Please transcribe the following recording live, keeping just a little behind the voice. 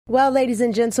Well, ladies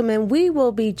and gentlemen, we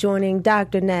will be joining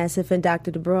Dr. Nassif and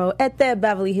Dr. Dubrow at their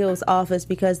Beverly Hills office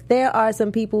because there are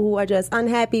some people who are just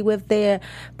unhappy with their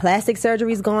plastic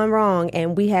surgeries going wrong,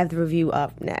 and we have the review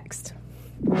up next.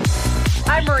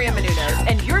 I'm Maria Menounos,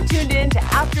 and you're tuned in to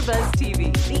AfterBuzz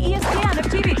TV, the ESPN of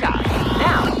TV talk.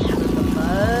 Now, the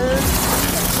buzz.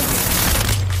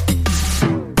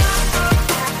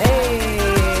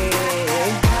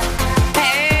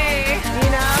 Hey. You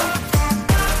know?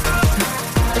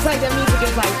 It's like that music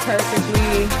is like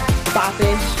perfectly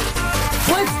boppish.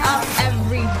 What's up,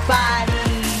 everybody?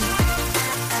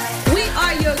 We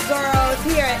are your girls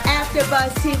here at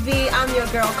AfterBuzz TV. I'm your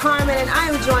girl Carmen, and I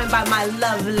am joined by my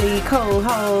lovely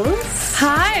co-host.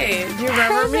 Hi, do you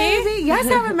remember me? Baby. Yes,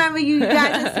 I remember you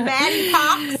guys. It's Maddie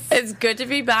Pops. It's good to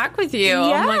be back with you.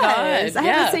 Yes. Oh my god, I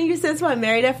haven't seen you since what,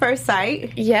 Married at First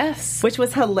Sight? Yes, Which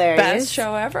was hilarious. best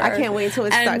show ever. I can't wait till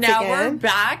it starts again. And now again. we're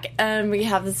back, and we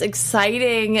have this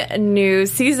exciting new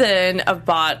season of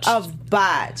Botched. Of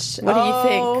Botch. What do you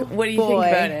think? What do you think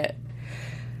about it?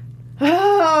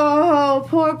 Oh,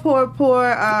 poor.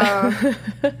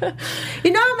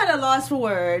 You know, I'm at a loss for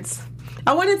words.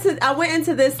 I went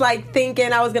into this like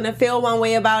thinking I was gonna feel one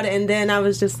way about it, and then I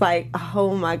was just like,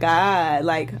 oh my god,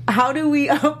 like how do we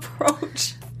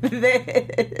approach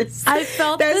this? I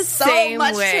felt There's the same so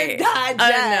much way. to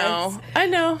digest. I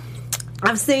know.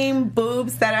 I've seen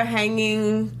boobs that are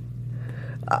hanging,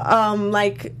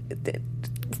 like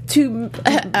two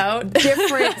Out.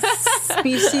 different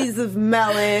species of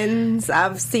melons.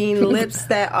 I've seen lips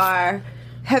that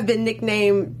have been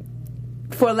nicknamed,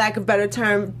 for lack of a better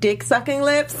term, dick sucking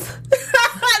lips.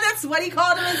 That's what he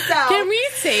called them himself. Can we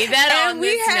say that on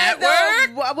this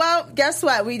network? Well, guess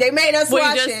what? They made us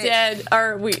watch We just it. did.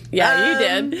 Or we? Yeah,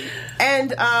 you did.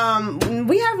 And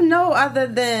we have no other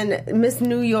than Miss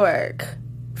New York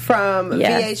from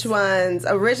Yes. VH1's,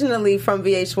 originally from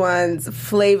VH1's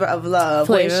Flavor of Love.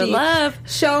 Flavor where of she Love.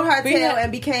 showed her We tail had-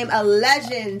 and became a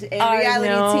legend in I reality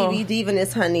know. TV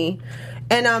divaness, honey.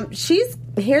 And she's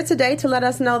here today to let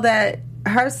us know that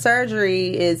her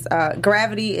surgery is,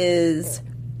 gravity is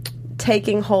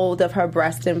taking hold of her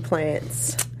breast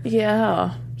implants.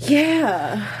 Yeah.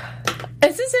 Yeah.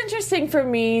 This is interesting for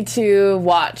me to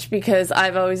watch because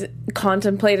I've always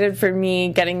contemplated for me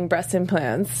getting breast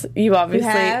implants. You obviously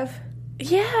have?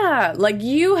 Yeah, like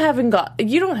you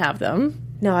don't have them.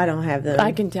 No, I don't have them.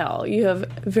 I can tell. You have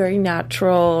very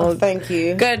natural, Thank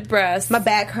you. good breasts. My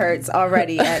back hurts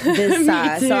already at this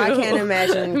size, so I too. can't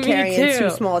imagine Me carrying too. two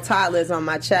small toddlers on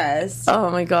my chest. Oh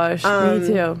my gosh, me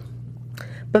too.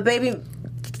 But baby,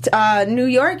 New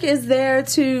York is there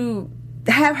to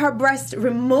have her breast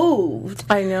removed.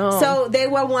 I know. So they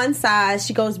were one size.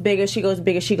 She goes bigger. She goes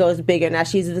bigger. She goes bigger. Now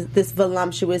she's this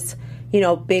voluptuous,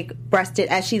 big-breasted,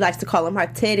 as she likes to call them, her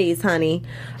titties, honey.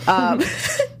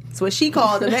 That's what she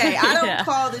called them. Hey, I don't Yeah.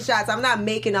 call the shots. I'm not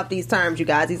making up these terms, you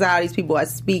guys. These are how these people are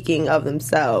speaking of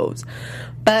themselves.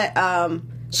 But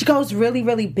she goes really,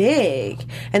 really big.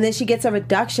 And then she gets a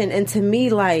reduction. And to me,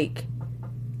 like,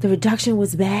 the reduction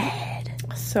was bad.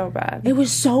 So bad. It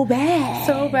was so bad.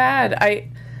 So bad.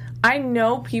 I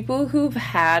know people who've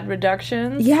had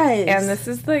reductions. Yes. And this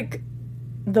is like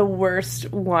the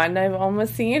worst one I've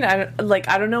almost seen. I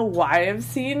don't know why I've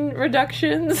seen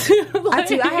reductions. I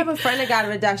do. I have a friend that got a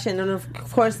reduction, and of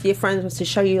course, your friend was to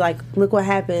show you, like, look what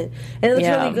happened, and it looks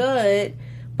Yeah. really good.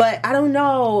 But I don't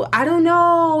know. I don't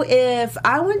know if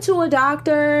I went to a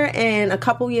doctor and a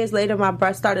couple years later my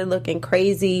breast started looking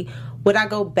crazy. Would I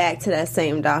go back to that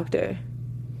same doctor?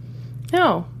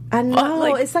 No. I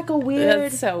know. It's like a weird.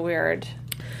 That's so weird.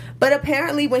 But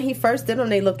apparently, when he first did them,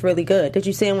 they looked really good. Did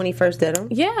you see them when he first did them?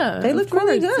 Yeah. They of looked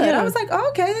really course, good. yeah. I was like, oh,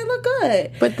 okay, they look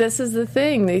good. But this is the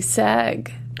thing. They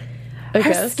sag. I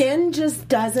Her guess. skin just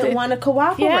doesn't want to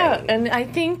cooperate. Yeah, and I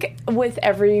think with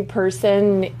every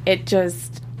person, it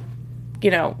just,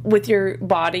 with your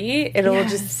body, it'll Yes.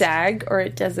 just sag or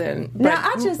it doesn't. No,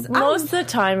 But most of the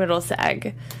time it'll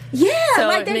sag. Yeah, So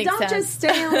like it they makes don't sense. just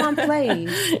stay in one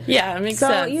place. Yeah, it makes So,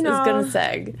 sense. you know, it's gonna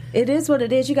sag. It is what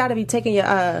it is. You got to be taking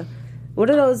your what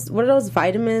are those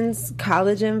vitamins?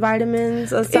 Collagen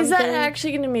vitamins or something? Is that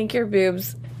actually gonna make your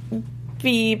boobs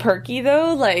be perky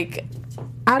though? Like,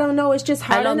 I don't know. It's just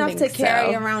hard don't enough to think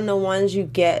carry so. around the ones you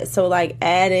get. So like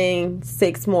adding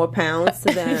 6 more pounds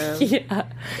to them yeah.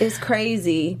 is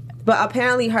crazy. But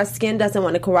apparently her skin doesn't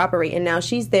want to cooperate, and now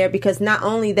she's there because not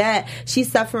only that,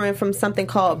 she's suffering from something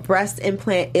called breast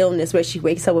implant illness, where she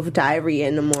wakes up with diarrhea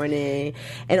in the morning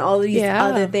and all of these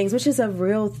other things, which is a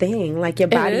real thing. Like your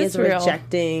body is real.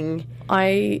 rejecting.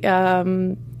 I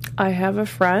I have a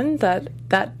friend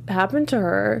that happened to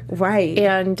her. Right.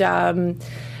 And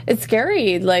it's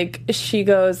scary. Like, she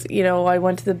goes, I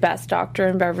went to the best doctor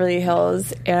in Beverly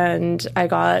Hills, and I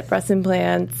got breast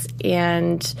implants,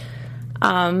 and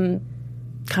kind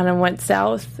of went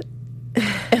south.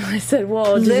 And I said,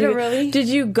 well, did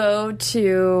you go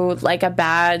to, like, a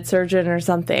bad surgeon or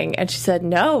something? And she said,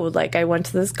 no. Like, I went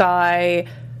to this guy,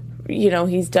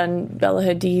 he's done Bella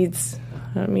Hadid's.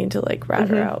 I don't mean to, like, rat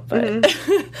her out, but,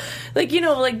 like,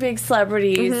 like, big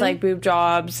celebrities, like, boob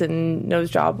jobs and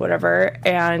nose job, whatever,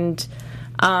 and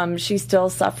she's still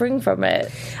suffering from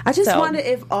it. I just wonder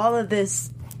if all of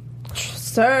this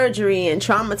surgery and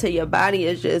trauma to your body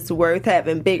is just worth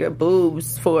having bigger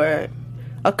boobs for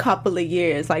a couple of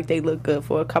years. Like, they look good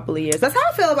for a couple of years. That's how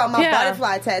I feel about my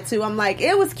butterfly tattoo. I'm like,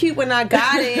 it was cute when I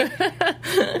got it,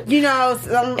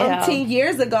 10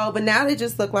 years ago, but now they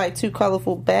just look like two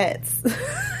colorful bats.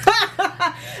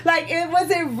 Like, it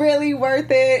wasn't really worth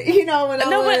it, but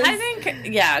I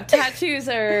think, tattoos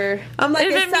are... I'm like,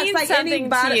 if it sucks, like, any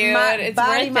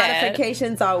body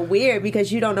modifications are weird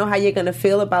because you don't know how you're going to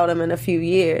feel about them in a few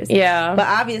years. Yeah. But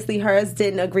obviously hers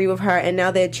didn't agree with her, and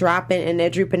now they're dropping and they're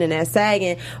drooping and they're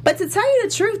sagging. But to tell you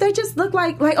the truth, they just look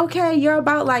like, okay, you're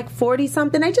about, like,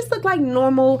 40-something. They just look like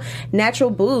normal,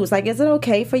 natural boobs. Like, is it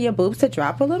okay for your boobs to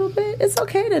drop a little bit? It's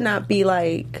okay to not be,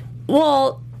 like...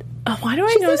 Well... why do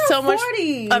I know so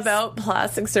 40s. much about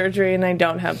plastic surgery and I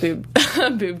don't have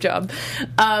boob job?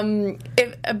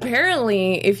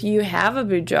 Apparently, if you have a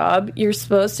boob job, you're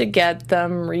supposed to get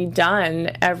them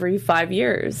redone every 5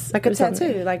 years. Like a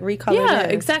tattoo, like recolor. Yeah,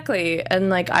 exactly. And,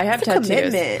 like, I have tattoos.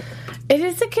 Commitment. It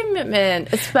is a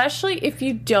commitment, especially if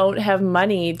you don't have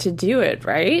money to do it,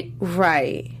 right?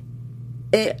 Right.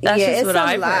 That's just what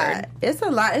I've heard. It's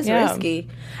a lot. It's risky.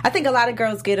 I think a lot of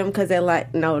girls get them because they're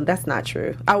like, no, that's not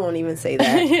true. I won't even say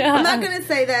that. I'm not going to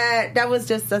say that. That was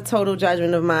just a total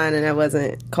judgment of mine, and that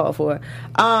wasn't called for.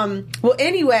 Well,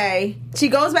 anyway, she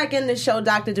goes back in to show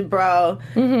Dr. Dubrow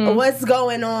what's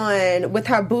going on with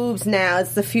her boobs now.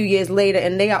 It's a few years later,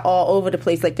 and they are all over the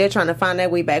place. Like, they're trying to find their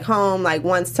way back home. Like,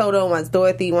 one's Toto, one's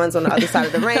Dorothy, one's on the other side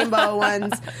of the rainbow,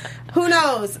 one's... Who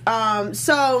knows?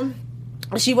 So...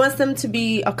 she wants them to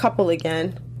be a couple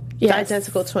again. Yes.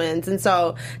 Identical twins. And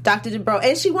so Dr. Dubrow,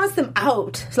 and she wants them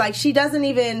out. Like, she doesn't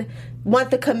even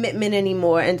want the commitment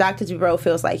anymore. And Dr. Dubrow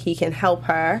feels like he can help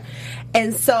her.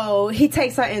 And so he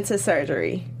takes her into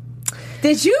surgery.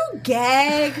 Did you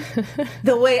gag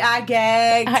the way I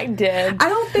gagged? I did. I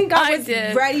don't think I was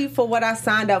ready for what I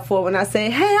signed up for when I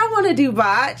said, hey, I want to do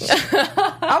botch.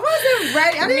 I wasn't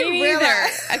ready. I didn't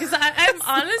realize. Because I'm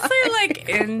honestly, like,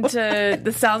 into...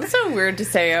 This sounds so weird to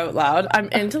say out loud. I'm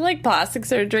into, like, plastic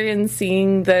surgery and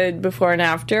seeing the before and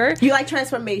after. You like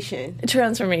transformation?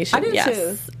 Transformation, I do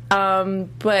yes. too.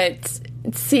 But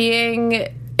seeing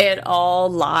it all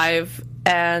live...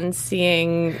 and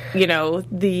seeing,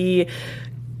 the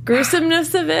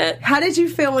gruesomeness of it. How did you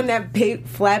feel when that big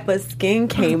flap of skin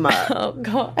came up? Oh,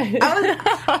 God.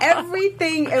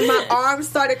 Everything in my arms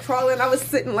started crawling. I was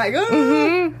sitting like,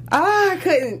 I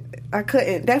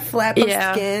couldn't. That flap of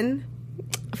skin.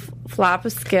 Flap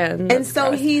of skin. And so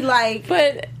gross. He, like...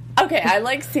 But... Okay, I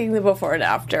like seeing the before and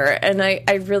after, and I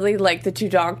really like the two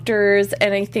doctors,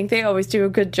 and I think they always do a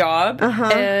good job,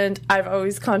 and I've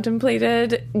always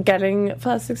contemplated getting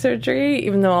plastic surgery,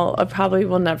 even though I probably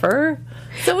will never.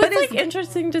 So it's like,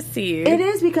 interesting to see. It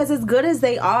is, because as good as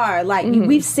they are, like,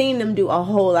 we've seen them do a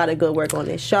whole lot of good work on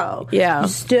this show. Yeah. She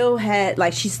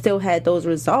still had those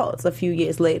results a few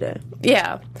years later.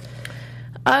 Yeah.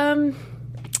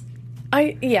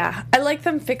 I like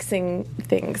them fixing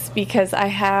things because I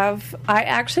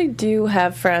actually do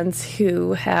have friends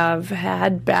who have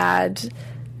had bad,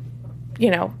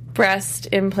 breast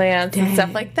implants and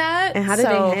stuff like that. And how did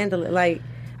they handle it? Like,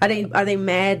 are they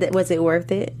mad? Was it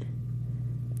worth it?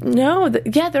 No,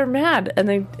 they're mad, and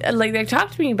they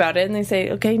talk to me about it, and they say,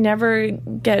 "Okay, never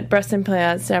get breast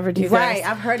implants, never do this." Right,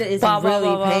 I've heard it is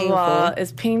really painful.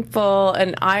 It's painful,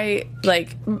 and I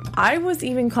was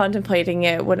even contemplating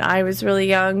it when I was really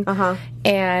young,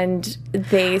 and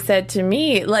they said to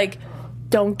me, like,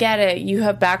 "Don't get it. You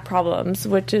have back problems,"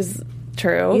 which is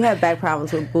true. You have back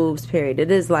problems with boobs, period.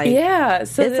 It is like... Yeah,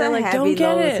 so it's they're a like, heavy don't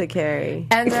get load it. To carry.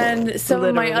 And then some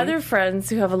of my other friends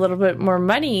who have a little bit more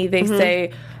money, they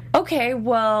say, okay,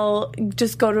 well,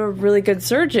 just go to a really good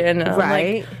surgeon. And I'm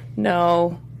like,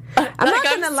 no. I'm not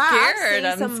going to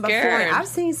lie. I've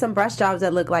seen some breast jobs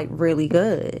that look like really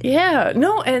good. Yeah.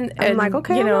 No, and I'm like,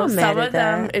 okay, some of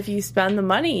them, if you spend the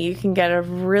money, you can get a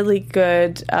really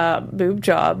good boob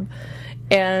job.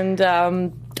 And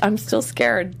I'm still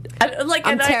scared. And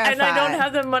I don't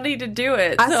have the money to do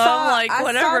it. So I'm like,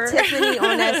 whatever. I saw Tiffany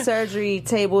on that surgery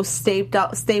table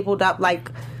stapled up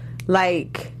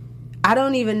like I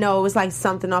don't even know. It was like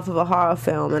something off of a horror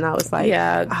film, and I was like,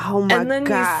 oh my God. And then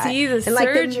you see the surgery.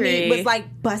 Like the meat was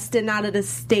like busting out of the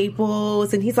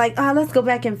staples, and he's like, oh, let's go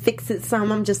back and fix it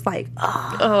some. I'm just like,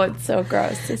 oh. Oh, it's so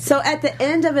gross. So at the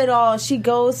end of it all, she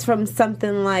goes from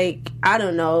something like, I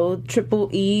don't know, triple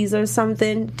E's or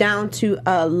something, down to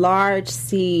a large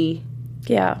C,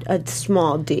 a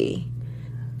small D.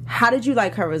 How did you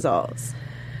like her results?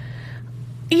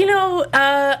 You know,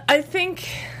 I think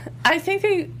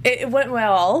it went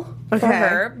well for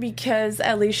her because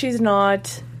at least she's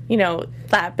not,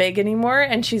 that big anymore,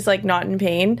 and she's like not in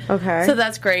pain. Okay, so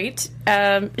that's great.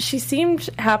 She seemed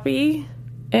happy,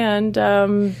 and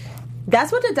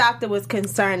that's what the doctor was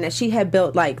concerned, that she had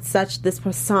built like this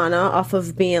persona off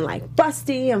of being like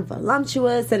busty and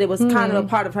voluptuous, that it was kind of a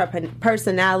part of her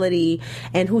personality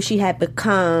and who she had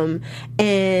become.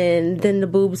 And then the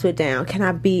boobs were down. Can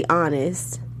I be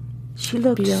honest? She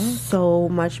looked so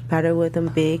much better with them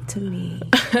big to me.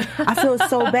 I feel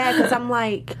so bad because I'm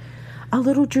like, a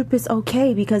little droop is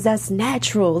okay because that's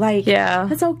natural. Like,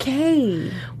 that's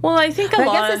okay. Well, I think I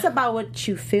guess it's about what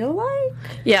you feel like.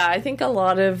 Yeah, I think a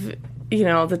lot of,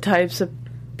 the types of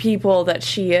people that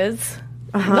she is,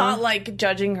 not like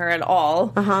judging her at all,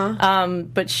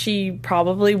 but she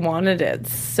probably wanted it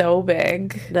so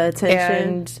big. The attention.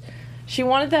 And she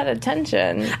wanted that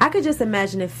attention. I could just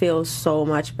imagine it feels so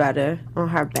much better on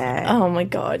her back. Oh my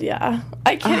God, yeah.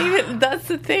 I can't even, that's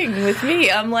the thing with me.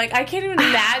 I'm like, I can't even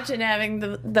imagine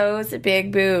having those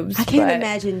big boobs. I can't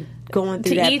imagine going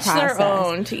through that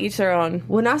process. To each their own.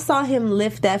 When I saw him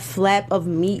lift that flap of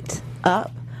meat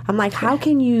up, I'm like, how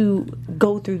can you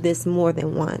go through this more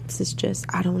than once? It's just,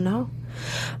 I don't know.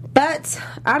 But,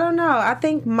 I don't know. I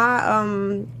think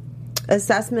my,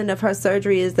 assessment of her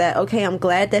surgery is that, okay, I'm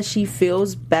glad that she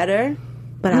feels better,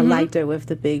 but I liked her with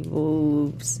the big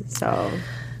boobs. So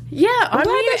I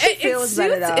mean,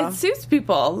 it suits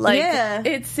people. Like,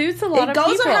 it suits a lot of people. It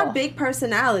goes with her big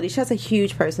personality. She has a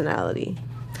huge personality.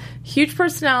 Huge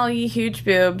personality, huge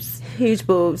boobs. Huge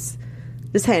boobs.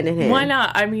 Just hand in hand. Why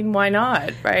not? I mean, why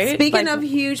not, right? Speaking of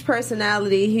huge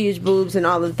personality, huge boobs, and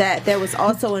all of that, there was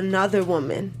also another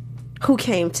woman who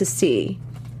came to see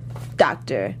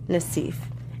Dr. Nassif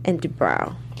and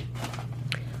Dubrow.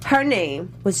 Her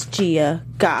name was Gia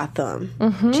Gotham.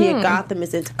 Gia Gotham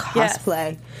is into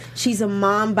cosplay. Yes. She's a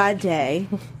mom by day.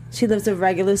 She lives a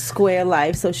regular square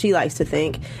life, so she likes to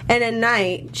think. And at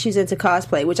night, she's into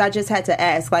cosplay, which I just had to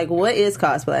ask, like, what is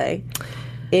cosplay?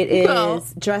 It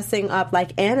is dressing up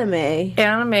like anime.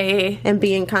 And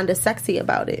being kind of sexy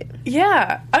about it.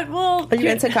 Yeah. Are you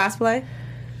into cosplay?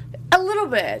 A little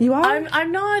bit. You are?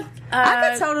 I'm not. I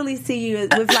could totally see you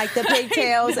with like the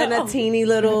pigtails and a teeny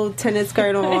little tennis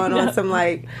skirt on some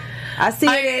like. I see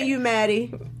it in you,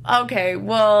 Maddie. Okay,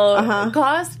 well,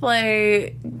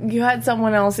 cosplay. You had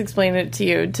someone else explain it to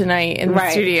you tonight in the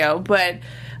studio, but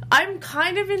I'm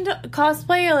kind of into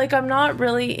cosplay. Like, I'm not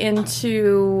really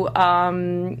into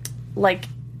like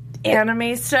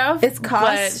anime stuff.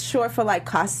 It's short for like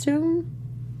costume.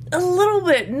 A little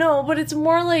bit, no, but it's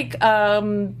more like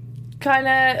kind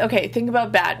of, think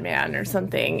about Batman or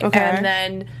something. Okay. And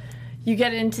then you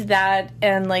get into that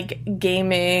and, like,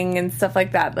 gaming and stuff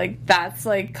like that. Like, that's,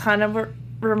 like, kind of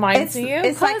reminds me of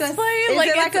cosplay. Is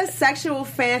it like a sexual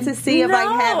fantasy of, like,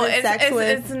 having sex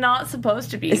with? It's not supposed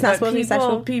to be. It's not supposed to be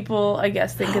sexual? People, I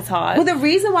guess, think it's hot. Well, the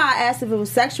reason why I asked if it was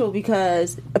sexual,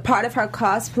 because a part of her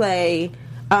cosplay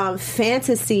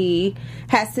fantasy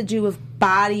has to do with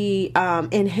body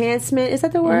enhancement. Is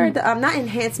that the word? Not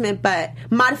enhancement, but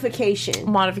modification.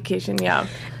 Modification, yeah.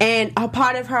 And a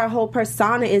part of her whole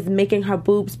persona is making her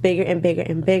boobs bigger and bigger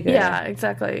and bigger. Yeah,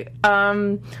 exactly.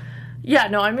 Yeah,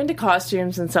 no, I'm into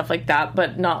costumes and stuff like that,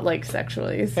 but not, like,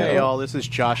 sexually. So. Hey, y'all, this is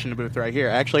Josh in the booth right here.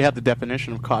 I actually have the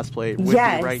definition of cosplay with me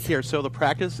right here. So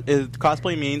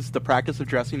cosplay means the practice of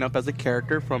dressing up as a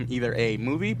character from either a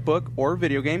movie, book, or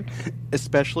video game,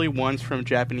 especially ones from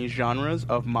Japanese genres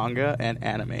of manga and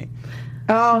anime.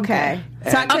 Oh, okay.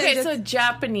 So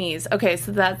Japanese. Okay,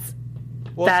 so that's...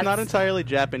 Well, it's not entirely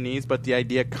Japanese, but the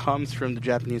idea comes from the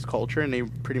Japanese culture, and they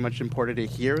pretty much imported it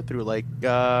here through, like,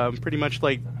 pretty much,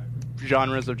 like,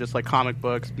 genres of just like comic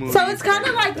books, movies. So it's kind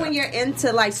of like when you're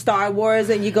into like Star Wars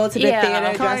and you go to the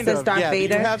theater dressed as Darth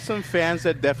Vader. You have some fans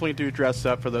that definitely do dress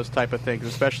up for those type of things,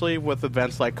 especially with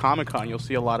events like Comic-Con. You'll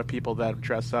see a lot of people that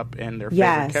dress up in their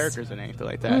favorite characters and anything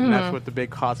like that. And that's what the big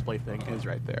cosplay thing is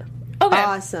right there. Okay.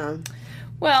 Awesome.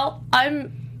 Well,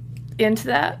 I'm into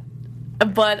that,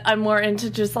 but I'm more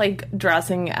into just like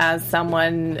dressing as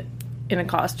someone in a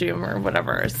costume or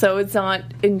whatever. So it's not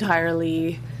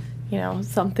entirely,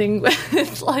 something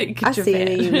with like I Japan. see it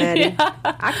in you, Maddie. Yeah.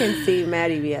 I can see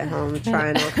Maddie be at home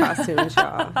trying on costumes,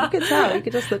 y'all. You can tell. You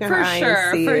can just look in her eye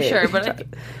and see it. For sure. But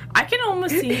I can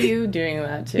almost see you doing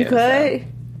that too. You could? So.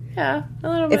 Yeah, a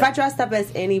little bit. If I dressed up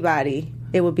as anybody,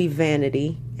 it would be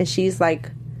Vanity. And she's like...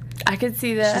 I could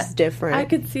see that. She's different. I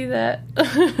could see that.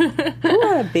 Who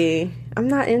would I be? I'm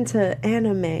not into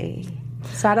anime.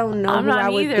 So I don't know who I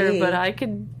would be. I'm not either, but I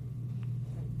could...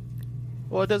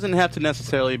 Well, it doesn't have to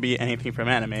necessarily be anything from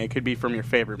anime. It could be from your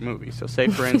favorite movie. So say,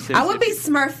 for instance... I would be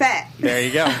Smurfette. There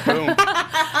you go. Boom.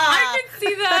 I could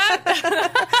see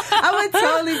that. I would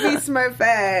totally be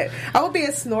Smurfette. I would be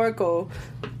a Snorkel.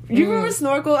 You remember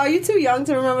Snorkel? Are you too young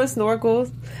to remember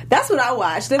Snorkels? That's what I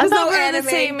watched. There was no anime. The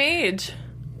same age.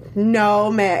 No,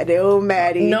 Maddie. Oh,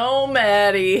 Maddie. No,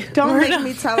 Maddie. Don't make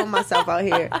me tell myself out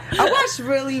here. I watched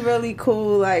really, really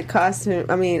cool like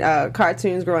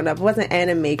cartoons growing up. It wasn't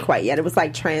anime quite yet. It was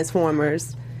like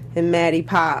Transformers and Maddie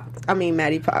Pop.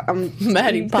 Maddie Pop.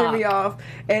 Maddie Pop. Threw me off.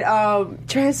 And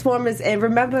Transformers. And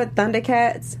remember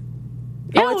Thundercats?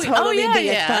 Yeah, I would totally be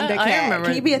a Thundercat. I remember.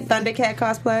 Can you be a Thundercat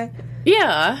cosplay?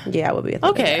 Yeah. Yeah, I would be a Thundercat.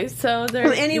 Okay, so there's...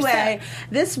 Well, anyway,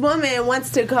 this woman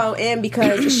wants to go in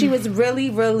because she was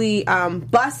really, really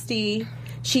busty.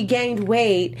 She gained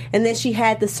weight, and then she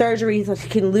had the surgery so she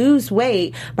can lose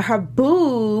weight, but her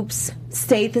boobs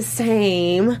stayed the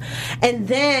same. And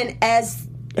then as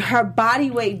her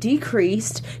body weight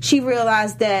decreased, she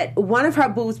realized that one of her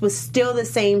boobs was still the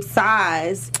same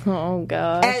size. Oh,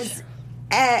 gosh.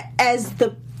 As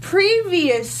the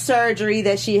previous surgery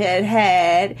that she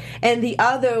had, and the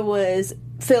other was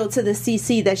filled to the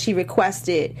CC that she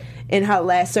requested in her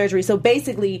last surgery. So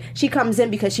basically, she comes in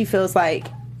because she feels like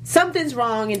something's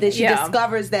wrong, and then she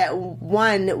discovers that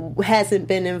one hasn't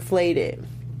been inflated.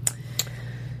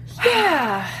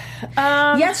 Yeah.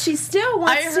 Yes, she still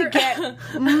wants to get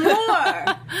more.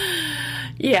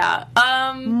 Yeah.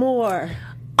 More.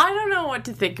 I don't know what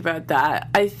to think about that.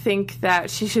 I think that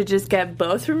she should just get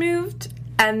both removed,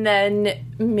 and then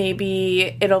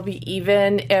maybe it'll be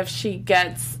even if she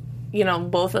gets,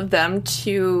 both of them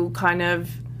to kind of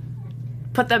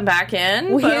put them back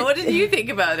in. Well, but what did you think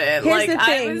about it? Here's the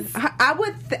thing. I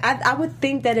would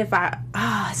think that if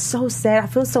it's so sad. I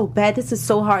feel so bad. This is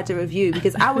so hard to review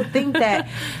because I would think that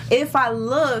if I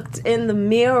looked in the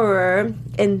mirror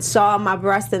and saw my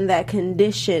breast in that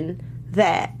condition,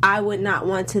 that I would not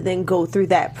want to then go through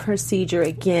that procedure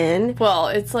again. Well,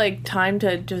 it's like time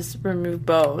to just remove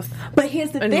both. But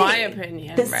here's the thing. In my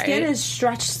opinion, the skin is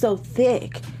stretched so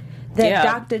thick that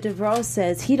Dr. DeVos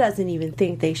says he doesn't even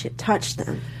think they should touch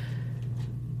them.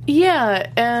 Yeah,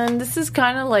 and this is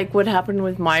kind of like what happened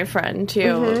with my friend,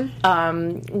 too.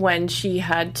 Mm-hmm. When she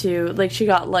had to, she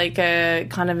got a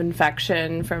kind of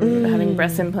infection from having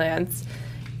breast implants.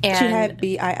 And she had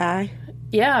BII?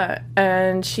 Yeah,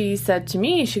 and she said to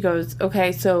me, she goes,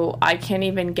 okay, so I can't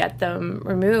even get them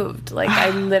removed. I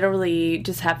literally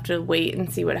just have to wait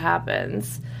and see what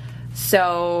happens.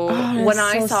 So when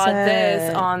I saw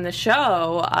this on the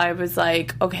show, I was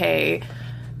like, okay,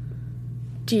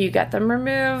 do you get them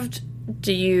removed?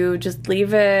 Do you just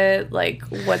leave it?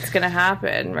 What's going to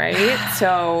happen, right?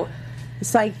 So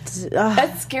it's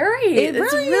it's scary. It's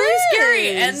really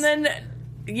scary. And then...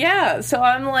 Yeah, so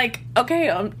I'm like, okay,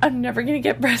 I'm never going to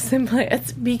get breast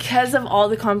implants because of all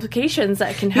the complications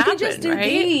that can happen, You can just do right?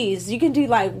 these. You can do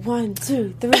 1,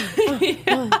 2, 3.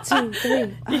 1, 2,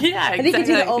 3. Yeah, exactly. And you can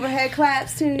do the overhead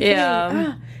claps, too.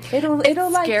 Yeah. It'll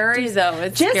scary, though.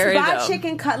 It's just scary, though. Just buy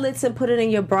chicken cutlets and put it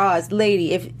in your bras.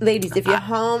 Ladies, if you're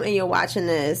home and you're watching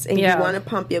this and you want to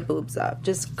pump your boobs up,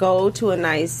 just go to a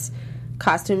nice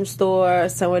costume store,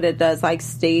 somewhere that does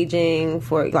staging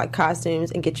for costumes,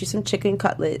 and get you some chicken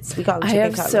cutlets. We call them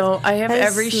chicken cutlets. I have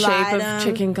every shape of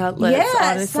chicken cutlets.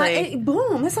 Honestly,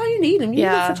 boom. That's all you need them. You need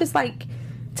them for just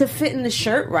to fit in the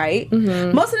shirt, right?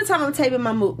 Mm-hmm. Most of the time, I'm taping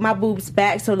my boobs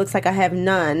back so it looks like I have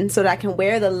none, so that I can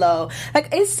wear the low.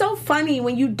 It's so funny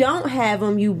when you don't have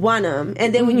them, you want them,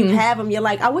 and then when you have them, you're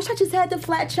like, I wish I just had the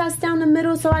flat chest down the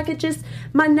middle so I could just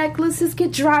my necklaces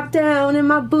could drop down and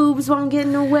my boobs won't get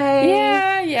in the way.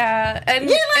 Yeah, and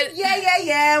you're like,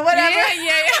 yeah, whatever.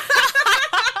 Yeah.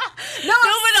 No,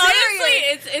 but honestly,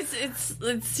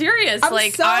 it's serious.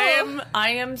 I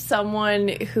am someone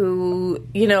who,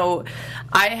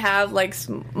 I have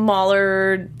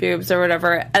smaller boobs or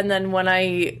whatever, and then when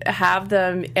I have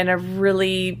them in a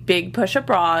really big push-up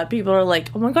bra, people are like,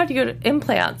 "Oh my god, you got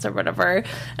implants or whatever," and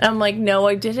I'm like, "No,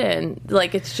 I didn't.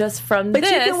 It's just from this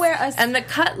you can wear and the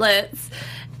cutlets."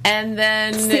 And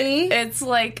then See? it's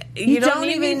you don't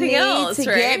need anything else, to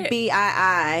right? get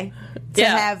BII to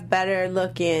have better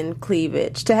looking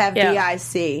cleavage, to have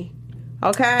DIC.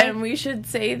 Okay? And we should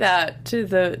say that to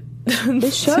the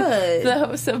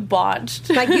host of Botched.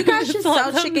 Like, you guys should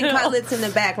sell chicken cutlets in the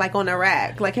back, like on a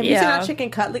rack. Like, have you seen our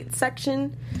chicken cutlet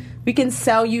section? We can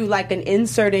sell you like an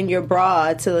insert in your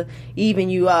bra to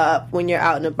even you up when you're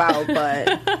out and about.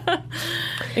 But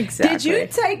exactly.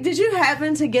 Did you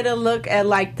happen to get a look at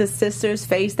like the sister's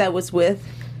face that was with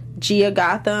Gia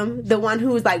Gotham, the one who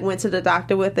was like went to the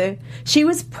doctor with her? She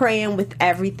was praying with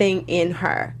everything in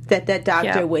her that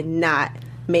doctor would not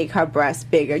make her breasts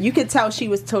bigger. You could tell she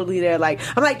was totally there. Like,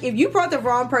 I'm like, if you brought the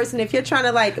wrong person, if you're trying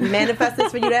to like manifest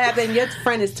this for you to happen, your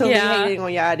friend is totally hating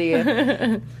on your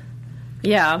idea.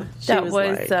 Yeah, she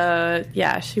wasn't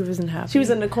happy. She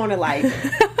was in the corner like,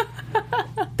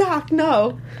 Doc,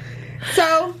 no.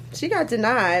 So she got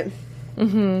denied.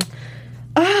 Mm-hmm.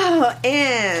 Oh,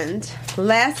 and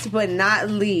last but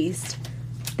not least,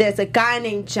 there's a guy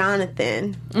named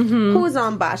Jonathan who was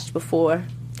on Botched before.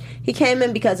 He came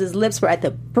in because his lips were at the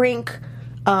brink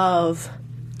of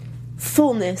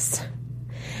fullness.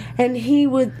 And he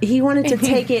wanted to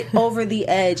take it over the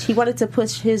edge. He wanted to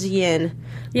push his yin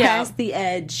past the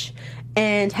edge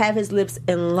and have his lips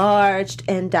enlarged.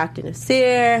 And Dr.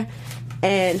 Nassir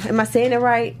and, am I saying it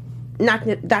right?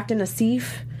 Dr.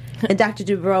 Nassif and Dr.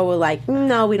 Dubrow were like,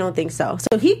 no, we don't think so.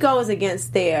 So he goes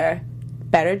against their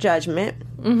better judgment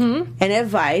and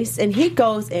advice, and he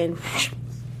goes and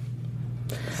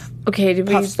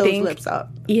puffs those lips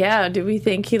up. Yeah, do we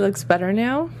think he looks better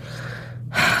now?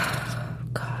 I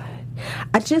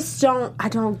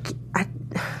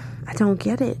don't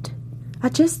get it. I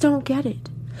just don't get it.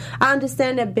 I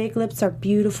understand that big lips are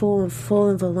beautiful and full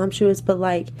and voluptuous, but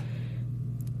like,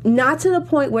 not to the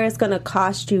point where it's going to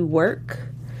cost you work.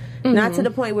 Mm-hmm. Not to the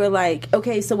point where like,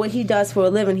 okay, so what he does for a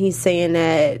living, he's saying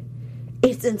that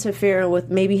it's interfering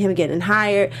with maybe him getting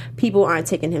hired. People aren't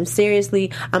taking him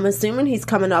seriously. I'm assuming he's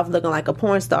coming off looking like a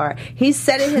porn star. He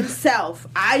said it himself.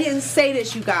 I didn't say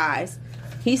this, you guys.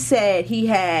 He said he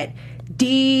had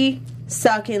D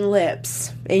sucking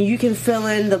lips, and you can fill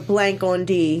in the blank on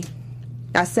D.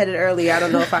 I said it earlier. I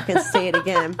don't know if I can say it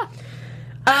again.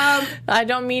 I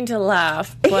don't mean to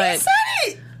laugh, but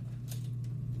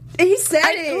he said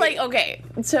it. Like, okay,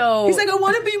 so he's like, I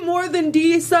want to be more than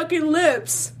D sucking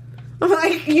lips. I'm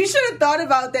like, you should have thought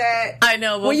about that. I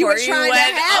know, before you went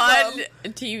on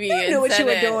TV. You knew what you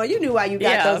were doing. You knew why you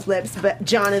got those lips, but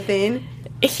Jonathan.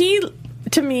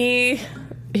 To me,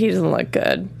 he doesn't look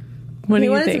good. What do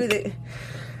you think?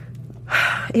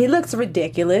 He looks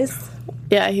ridiculous.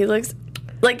 Yeah, he looks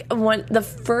like the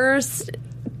first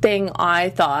thing I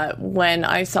thought when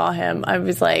I saw him, I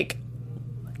was like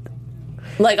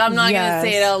I'm not going to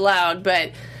say it out loud,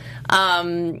 but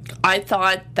I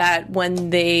thought that when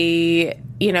they,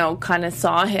 kind of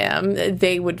saw him,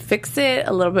 they would fix it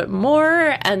a little bit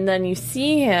more, and then you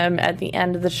see him at the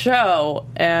end of the show,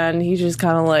 and he's just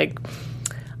kind of like,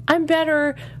 I'm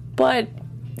better, but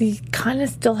he kind of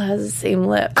still has the same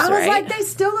lips. I was like, they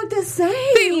still look the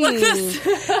same. They look the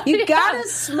same. You gotta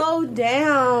slow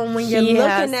down when you're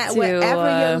looking at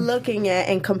whatever you're looking at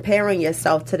and comparing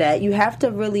yourself to that. You have to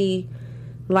really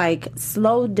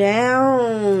slow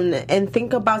down and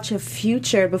think about your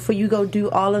future before you go do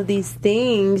all of these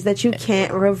things that you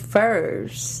can't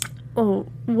reverse. Oh,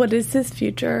 what is his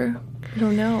future? I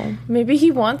don't know. Maybe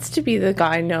he wants to be the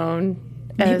guy known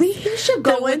as... Maybe he should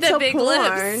go into big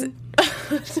porn.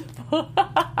 Lips.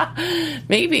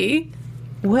 Maybe.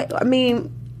 What? I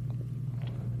mean...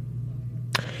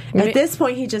 At this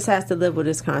point, he just has to live with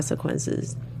his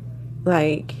consequences.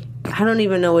 I don't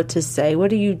even know what to say.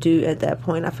 What do you do at that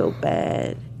point? I feel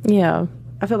bad. Yeah.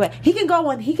 I feel bad. He can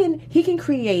go on. He can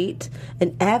create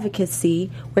an advocacy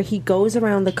where he goes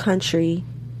around the country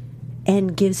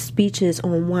and gives speeches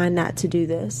on why not to do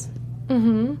this.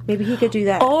 Mm-hmm. Maybe he could do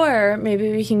that. Or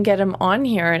maybe we can get him on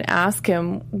here and ask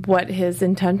him what his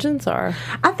intentions are.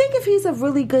 I think if he's a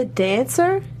really good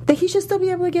dancer, that he should still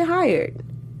be able to get hired.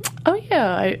 Oh,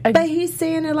 yeah. But he's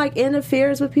saying it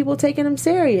interferes with people taking him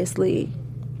seriously.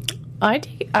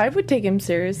 I would take him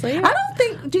seriously. I don't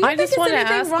think... Do you I think just want to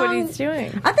ask wrong? what he's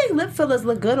doing. I think lip fillers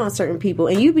look good on certain people,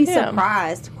 and you'd be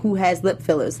surprised who has lip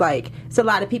fillers. It's a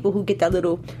lot of people who get that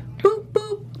little boop,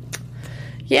 boop.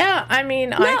 Yeah, I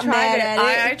mean, I tried it.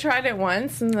 I tried it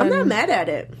once. And then... I'm not mad at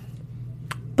it.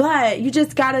 But you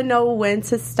just got to know when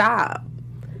to stop.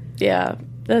 Yeah,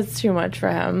 that's too much for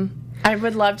him. I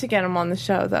would love to get him on the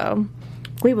show, though.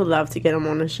 We would love to get him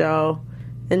on the show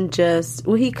and just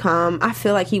will he come? I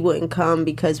feel like he wouldn't come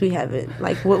because we haven't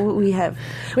what would we have?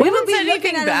 We would be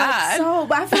looking bad.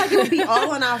 But I feel like it would be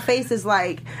all on our faces.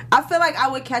 Like I feel like I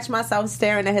would catch myself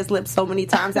staring at his lips so many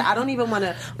times that I don't even want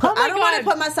to. I don't want to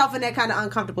put myself in that kind of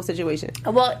uncomfortable situation.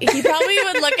 Well, he probably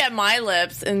would look at my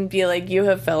lips and be like, "You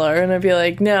have filler," and I'd be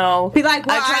like, "No." Be like,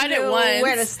 "Well, I tried it once.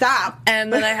 Where to stop?"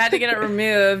 And then I had to get it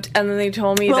removed, and then they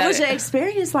told me that. What was your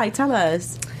experience like? Tell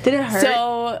us. Did it hurt?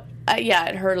 So, yeah,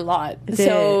 it hurt a lot.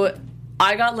 So,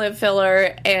 I got lip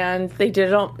filler, and they did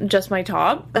it on just my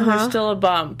top, and there's still a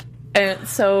bump. And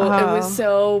so, it was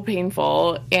so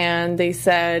painful, and they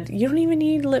said, you don't even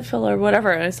need lip filler, whatever.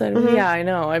 And I said, yeah, I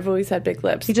know. I've always had big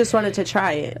lips. You just wanted to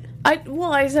try it.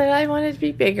 I said I wanted to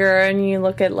be bigger, and you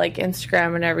look at, like,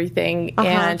 Instagram and everything,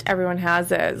 and everyone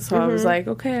has it. So I was like,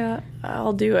 okay,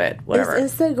 I'll do it, whatever.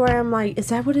 Is Instagram, like, is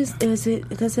that what is it?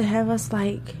 Does it have us,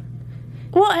 like...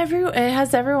 Well, it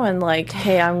has everyone like,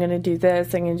 hey, I'm going to do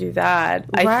this, I'm going to do that.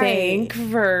 Right. I think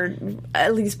for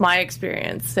at least my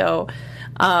experience. So,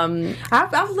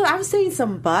 I've seen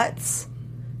some butts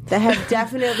that have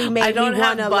definitely made me want to like.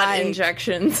 I don't have butt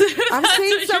injections. I've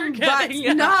seen some butts.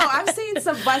 No, I've seen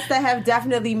some butts that have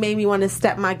definitely made me want to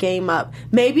step my game up.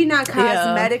 Maybe not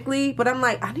cosmetically, but I'm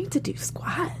like, I need to do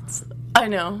squats. I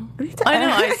know.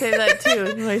 I say that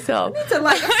too myself. I need to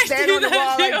like stand on the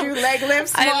wall and do leg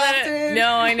lifts often.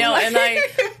 No, I know, and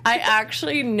I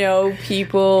actually know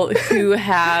people who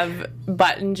have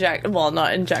butt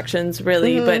not injections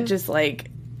really, but just like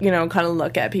kind of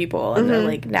look at people and they're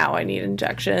like, now I need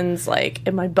injections, like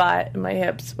in my butt, in my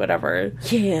hips, whatever.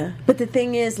 Yeah, but the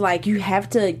thing is, like, you have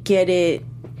to get it.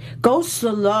 Go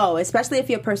slow, especially if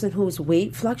you're a person whose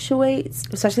weight fluctuates,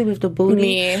 especially with the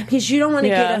booty. Because you don't want to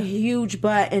get a huge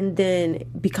butt and then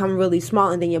become really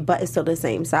small and then your butt is still the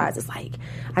same size. It's like,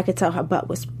 I could tell her butt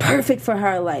was perfect for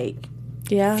her, like,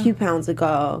 a few pounds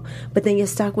ago. But then you're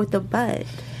stuck with the butt.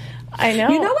 I know.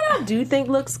 You know what I do think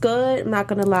looks good? I'm not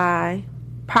going to lie.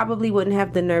 Probably wouldn't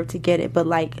have the nerve to get it, but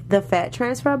like the fat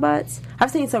transfer butts,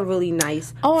 I've seen some really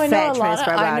nice fat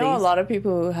transfer bodies. I know a lot of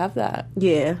people who have that.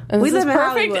 Yeah, and we live in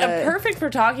Hollywood. Perfect for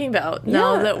talking about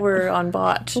now that we're on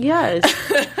botch. Yes,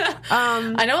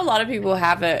 I know a lot of people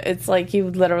have it. It's like you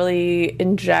literally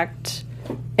inject.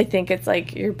 I think it's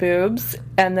like your boobs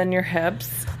and then your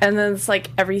hips and then it's like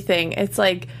everything. It's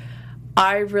like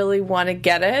I really want to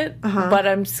get it, but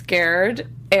I'm scared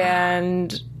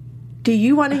and. Do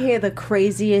you want to hear the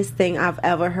craziest thing I've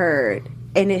ever heard?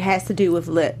 And it has to do with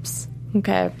lips.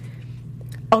 Okay.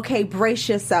 Okay, brace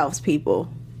yourselves, people.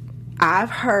 I've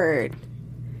heard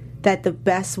that the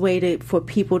best way for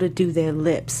people to do their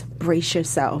lips, brace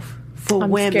yourself, for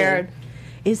women, scared.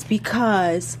 Is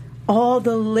because all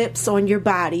the lips on your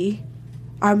body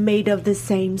are made of the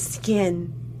same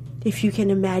skin, if you can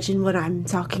imagine what I'm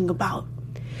talking about.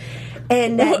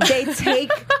 And that they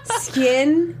take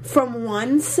skin from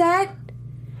one set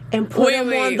and put them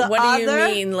on the other. What do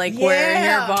you mean? Like where in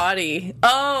your body?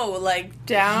 Oh, like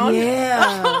down? Yeah.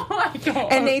 Oh my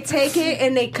God. And they take it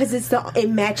and because it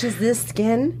matches this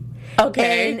skin.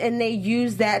 Okay. And they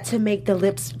use that to make the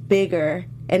lips bigger.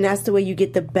 And that's the way you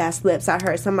get the best lips. I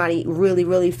heard somebody really,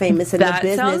 really famous in the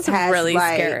business has really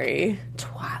like scary.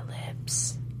 Twat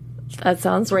lips. That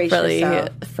sounds really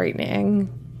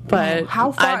frightening. But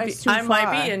how far is too far? I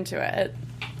might be into it.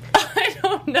 I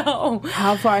don't know.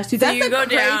 How far is too far? So you go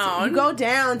down. You go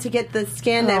down to get the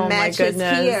skin that matches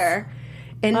here.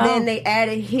 And then they add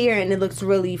it here, and it looks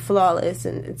really flawless.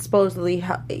 And it's supposedly,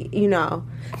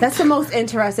 that's the most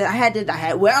interesting.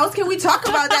 Where else can we talk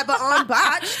about that but on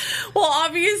Botch? Well,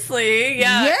 obviously,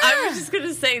 yeah. I was just going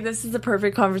to say, this is the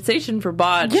perfect conversation for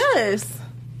Botch. Yes.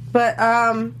 But,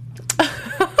 I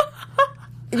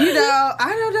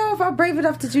don't know if I'm brave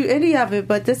enough to do any of it,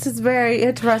 but this is very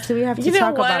interesting. We have to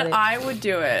talk about it. I would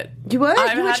do it. You would?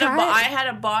 I had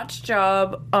a botch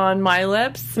job on my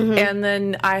lips, and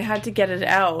then I had to get it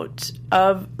out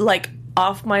of, like,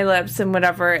 off my lips and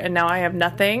whatever, and now I have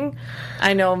nothing.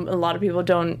 I know a lot of people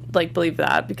don't, like, believe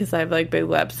that because I have, like, big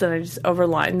lips and I just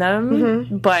overline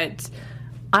them, but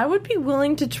I would be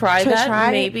willing to try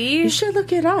that, maybe. You should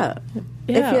look it up.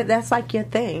 Yeah. If that's, like, your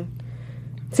thing.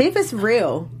 See if it's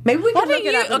real. Maybe we can look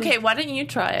it up. Okay, why didn't you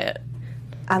try it?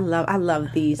 I love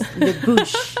these. Le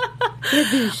bouche. Le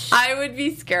bouche. I would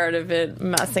be scared of it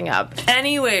messing up.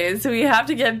 Anyways, we have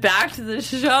to get back to the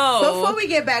show. Before we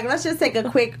get back, let's just take a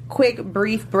quick,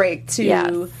 brief break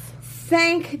to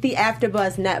thank the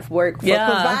AfterBuzz Network for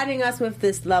providing us with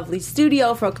this lovely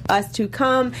studio for us to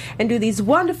come and do these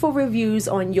wonderful reviews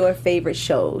on your favorite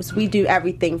shows. We do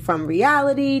everything from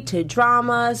reality to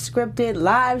drama, scripted,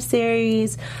 live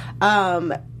series,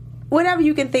 whatever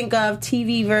you can think of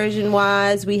TV version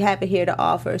wise, we have it here to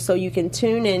offer. So you can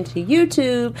tune into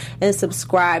YouTube and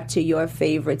subscribe to your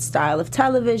favorite style of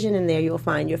television, and there you'll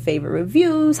find your favorite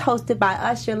reviews hosted by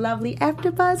us, your lovely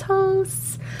AfterBuzz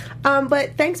hosts.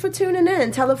 But thanks for tuning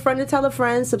in. Tell a friend to tell a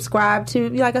friend. Subscribe to,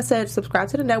 like I said, subscribe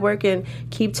to the network and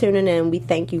keep tuning in. We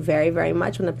thank you very, very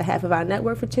much on behalf of our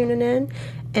network for tuning in.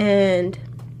 And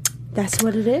that's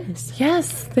what it is. Yes.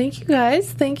 Thank you,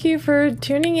 guys. Thank you for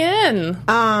tuning in.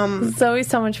 It's always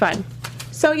so much fun.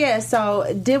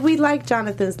 So, did we like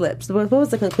Jonathan's lips? What was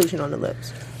the conclusion on the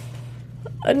lips?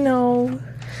 No.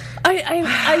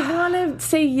 I want to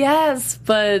say yes,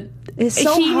 but it's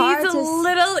so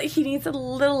hard. He needs a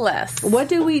little less. What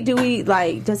do we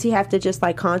like? Does he have to just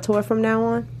like contour from now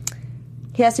on?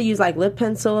 He has to use like lip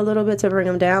pencil a little bit to bring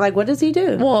him down. Like, what does he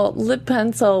do? Well, lip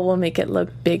pencil will make it look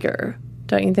bigger,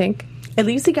 don't you think? At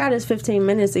least he got his 15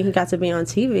 minutes and he got to be on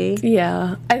TV.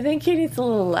 Yeah, I think he needs a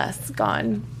little less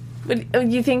gone. But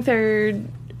you think they're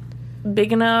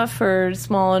big enough or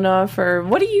small enough, or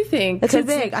what do you think? It's too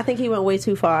big. I think he went way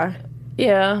too far.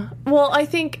 Yeah. Well, I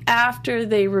think after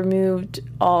they removed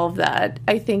all of that,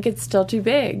 I think it's still too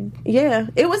big. Yeah.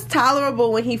 It was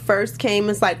tolerable when he first came.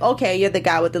 It's like, okay, you're the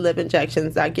guy with the lip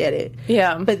injections. I get it.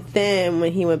 Yeah. But then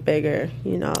when he went bigger,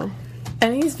 you know.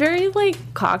 And he's very,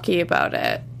 like, cocky about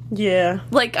it. Yeah.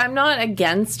 Like, I'm not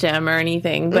against him or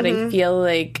anything, but I feel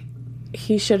like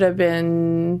he should have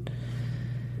been...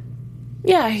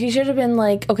 Yeah, he should have been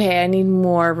like, okay, I need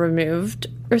more removed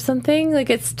or something. Like,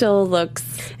 it still looks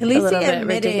at least a little he bit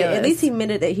admitted. ridiculous. At least he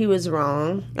admitted that he was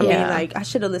wrong. I mean, like, I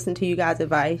should have listened to you guys'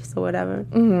 advice or whatever.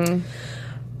 Mm-hmm.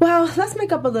 Well, let's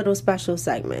make up a little special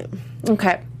segment.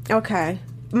 Okay.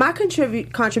 My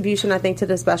contribution, I think, to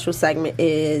the special segment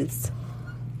is...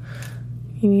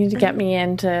 You need to get me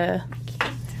into...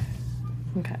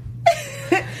 Okay.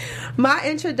 My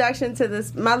introduction to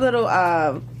this, my little...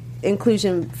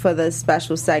 inclusion for the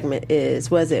special segment is,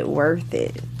 was it worth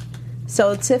it?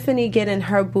 So Tiffany getting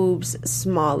her boobs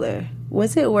smaller,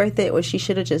 was it worth it, or she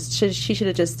should have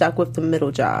just stuck with the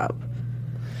middle job?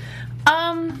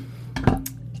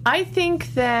 I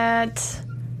think that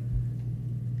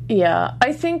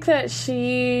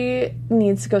she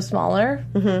needs to go smaller,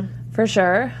 for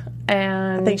sure.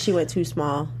 And I think she went too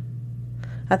small.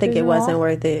 I think it wasn't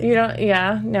worth it. You don't?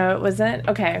 Yeah, no, it wasn't.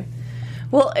 Okay.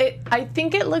 Well, I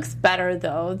think it looks better,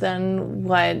 though, than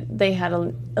what they had,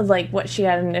 like, what she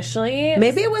had initially.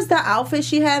 Maybe it was the outfit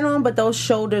she had on, but those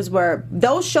shoulders were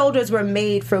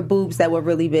made for boobs that were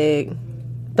really big.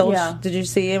 Did you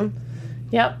see them?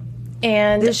 Yep.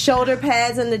 And the shoulder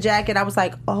pads and the jacket, I was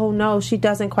like, oh, no, she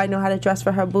doesn't quite know how to dress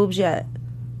for her boobs yet.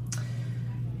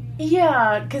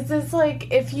 Yeah, because it's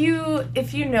like, if you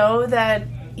know that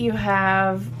you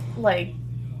have, like,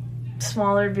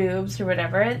 smaller boobs or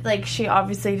whatever, like, she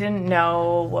obviously didn't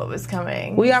know what was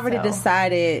coming. We already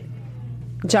decided,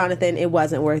 Jonathan, it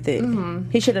wasn't worth it.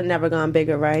 He should have never gone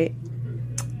bigger, right?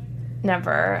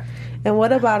 Never. And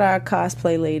what about our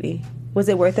cosplay lady? Was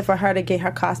it worth it for her to get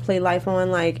her cosplay life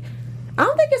on? Like, I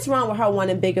don't think it's wrong with her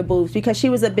wanting bigger boobs because she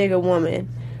was a bigger woman.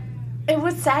 It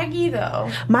was saggy,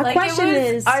 though. My question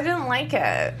is... I didn't like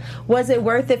it. Was it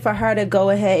worth it for her to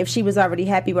go ahead, if she was already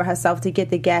happy with herself, to get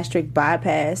the gastric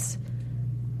bypass?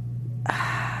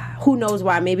 Who knows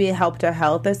why? Maybe it helped her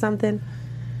health or something.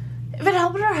 If it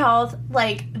helped her health,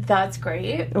 like, that's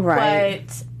great. Right.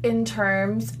 But in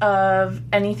terms of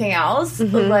anything else,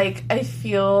 like, I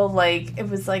feel like it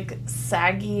was, like,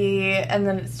 saggy, and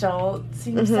then it still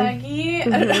seems saggy. I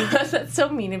don't know. That's so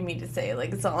mean of me to say.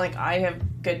 Like, it's not like I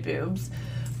have good boobs.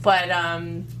 But, I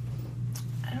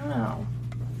don't know.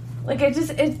 Like,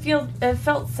 it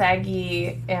felt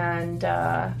saggy, and,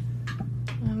 I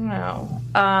don't know.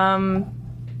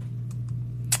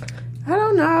 I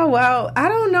don't know. Well, I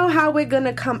don't know how we're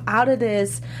gonna come out of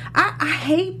this. I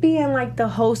hate being like the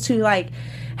host who like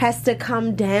has to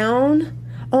come down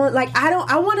on, like,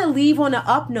 I want to leave on an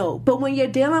up note, but when you're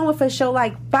dealing with a show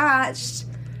like Botched,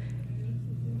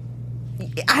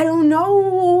 I don't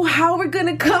know how we're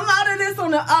gonna come out of this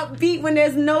on an upbeat when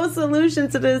there's no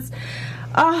solution to this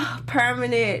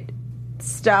permanent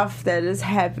stuff that has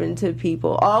happened to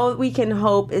people. All we can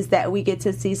hope is that we get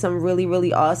to see some really,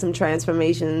 really awesome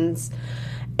transformations,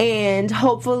 and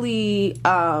hopefully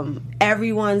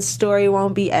everyone's story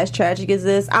won't be as tragic as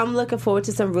this. I'm looking forward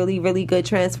to some really, really good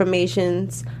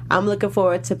transformations. I'm looking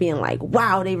forward to being like,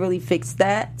 wow, they really fixed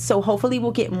that. So hopefully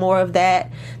we'll get more of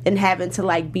that than having to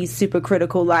like be super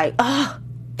critical, like,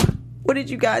 what did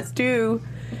you guys do?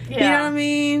 Yeah. You know what I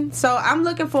mean? So I'm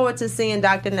looking forward to seeing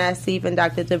Dr. Nassif and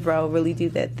Dr. Dubrow really do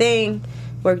their thing,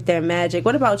 work their magic.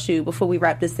 What about you, before we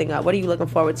wrap this thing up? What are you looking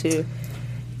forward to?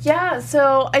 Yeah,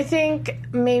 so I think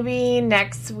maybe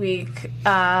next week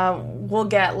we'll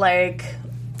get, like,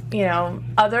 you know,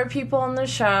 other people on the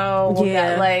show. We'll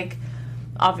get, like,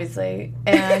 obviously,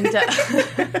 and other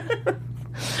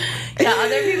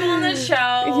people on the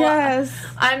show. Yes.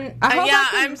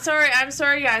 I'm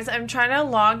sorry, guys. I'm trying to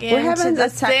log into We're having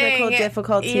this technical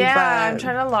difficulties. Yeah, I'm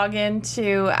trying to log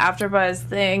into AfterBuzz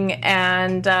thing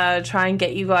and try and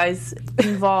get you guys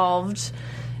involved.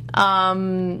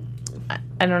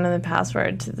 I don't know the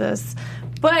password to this.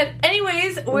 But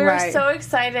anyways, we're so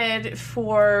excited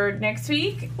for next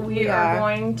week. We are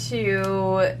going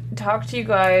to talk to you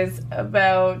guys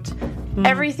about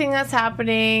everything that's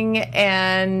happening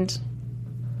and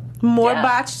more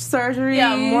botched surgeries.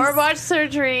 Yeah, more botched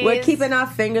surgeries. We're keeping our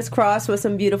fingers crossed with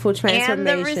some beautiful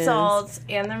transformations.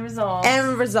 And the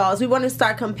results. We want to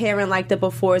start comparing, like, the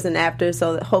befores and afters,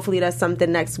 so hopefully that's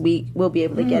something next week we'll be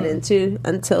able to get into.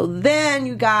 Until then,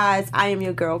 you guys, I am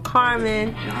your girl,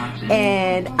 Carmen,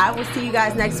 and I will see you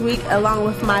guys next week along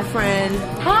with my friend...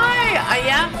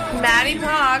 Hi, Maddie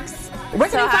Pox. Where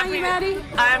can I find you, Maddie?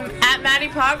 I'm at Maddie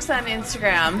Pox on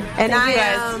Instagram. And I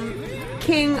am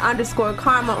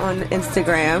King_Karma on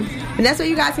Instagram. And that's where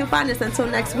you guys can find us until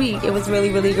next week. It was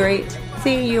really, really great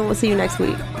seeing you, and we'll see you next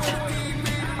week.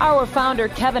 Our founder,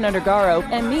 Kevin Undergaro,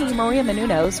 and me, Maria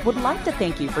Menounos, would like to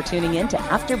thank you for tuning in to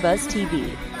AfterBuzz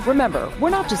TV. Remember,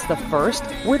 we're not just the first,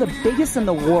 we're the biggest in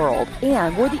the world,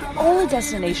 and we're the only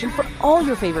destination for all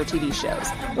your favorite TV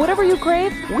shows. Whatever you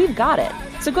crave, we've got it.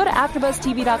 So go to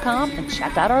AfterBuzzTV.com and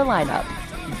check out our lineup.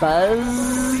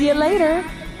 Buzz you later.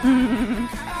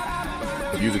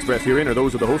 The views expressed herein are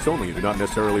those of the hosts only and do not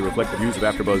necessarily reflect the views of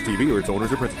AfterBuzz TV or its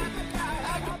owners or principals.